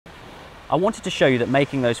I wanted to show you that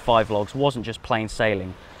making those 5 vlogs wasn't just plain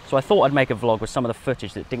sailing, so I thought I'd make a vlog with some of the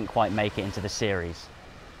footage that didn't quite make it into the series.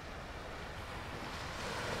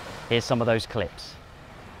 Here's some of those clips.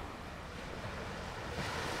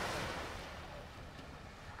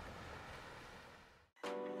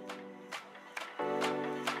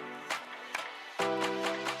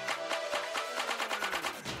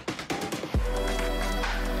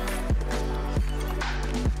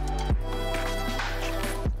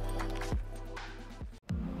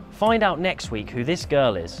 Find out next week who this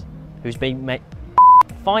girl is, who's been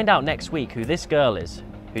Find out next week who this girl is,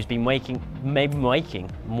 who's been making. It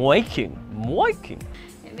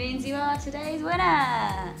means you are today's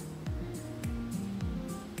winner.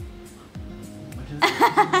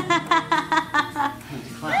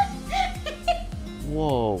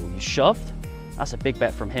 Whoa, you shoved? That's a big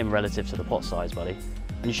bet from him relative to the pot size, buddy.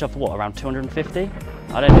 And you shoved for what, around 250?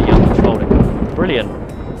 I don't think you controlled it. Brilliant.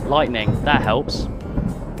 Lightning, that helps.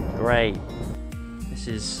 Great. This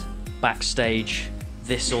is backstage,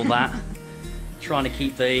 this or that. Trying to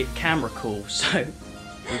keep the camera cool, so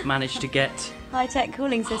we've managed to get high-tech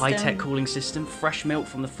cooling system. High-tech cooling system, fresh milk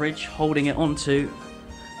from the fridge, holding it onto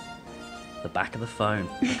the back of the phone.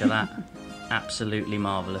 Look at that. Absolutely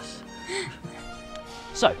marvellous.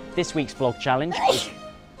 So, this week's vlog challenge is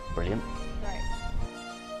brilliant. Right.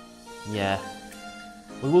 Yeah.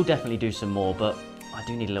 We will definitely do some more, but I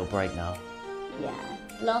do need a little break now. Yeah.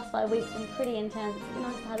 The last 5 weeks have been pretty intense. It'd be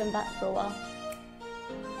nice to have them back for a while.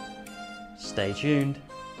 Stay tuned.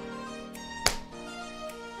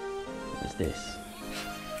 What's this?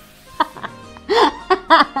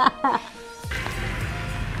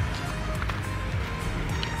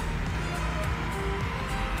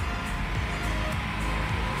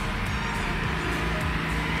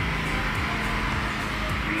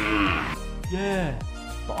 Yeah,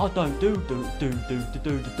 but I don't do.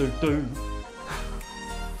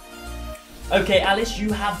 Okay, Alice,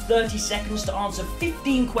 you have 30 seconds to answer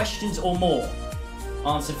 15 questions or more.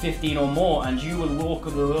 Answer 15 or more, and you will walk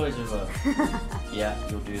on the roads of her. Yeah,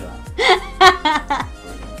 you'll do that.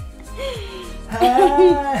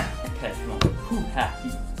 Okay, come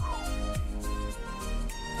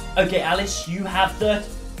on. Okay, Alice, you have 30.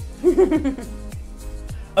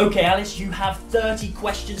 Okay, Alice, you have 30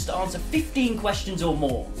 questions to answer 15 questions or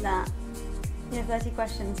more. Nah. You have 30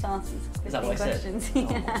 questions to answer 15 Is that what questions. I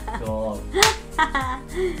said? Oh my god.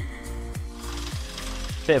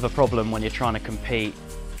 Bit of a problem when you're trying to compete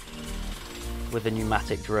with a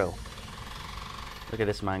pneumatic drill. Look at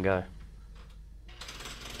this man go.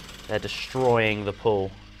 They're destroying the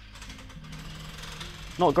pool.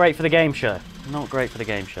 Not great for the game show. Not great for the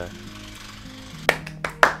game show.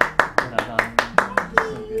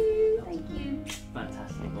 Thank you.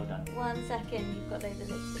 Fantastic, well done. 1 second, you've got loads of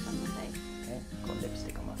lipstick on your face. Okay, got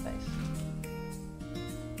lipstick on my face.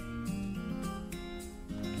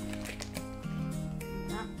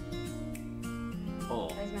 Oh.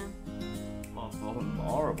 Close mouth. Oh,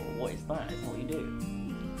 horrible. What is that? It's not what you do.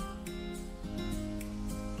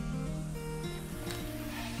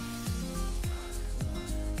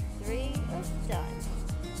 Three are done.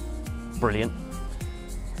 Brilliant.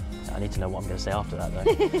 I need to know what I'm going to say after that though.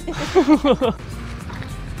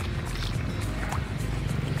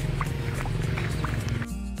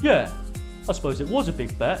 Yeah, I suppose it was a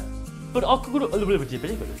big bet, but I could have a little bit.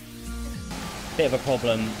 Bit of a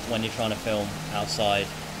problem when you're trying to film outside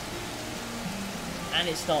and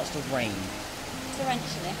it starts to rain.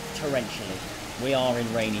 Torrentially. We are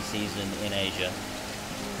in rainy season in Asia,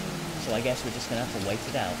 so I guess we're just going to have to wait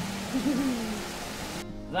it out.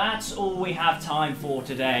 That's all we have time for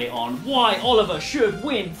today on why Oliver should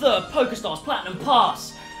win the PokerStars Platinum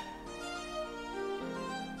Pass.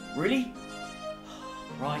 Really?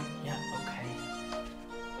 Right, yeah, okay.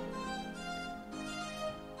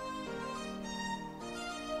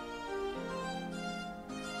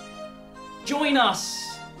 Join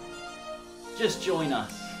us! Just join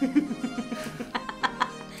us.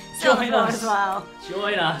 Join us as well.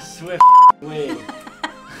 Join us, we're weird.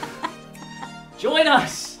 Join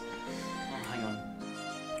us! Oh, hang on.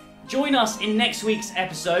 Join us in next week's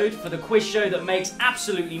episode for the quiz show that makes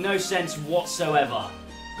absolutely no sense whatsoever.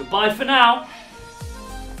 Goodbye for now.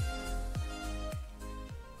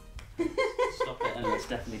 Stop it and let's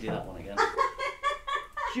definitely do that one again.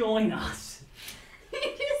 Join us. You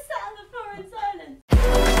just sat on the floor in silence.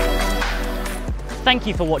 Thank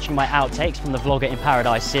you for watching my outtakes from the Vlogger in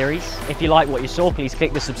Paradise series. If you like what you saw, please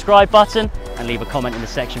click the subscribe button and leave a comment in the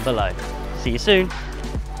section below. See you soon.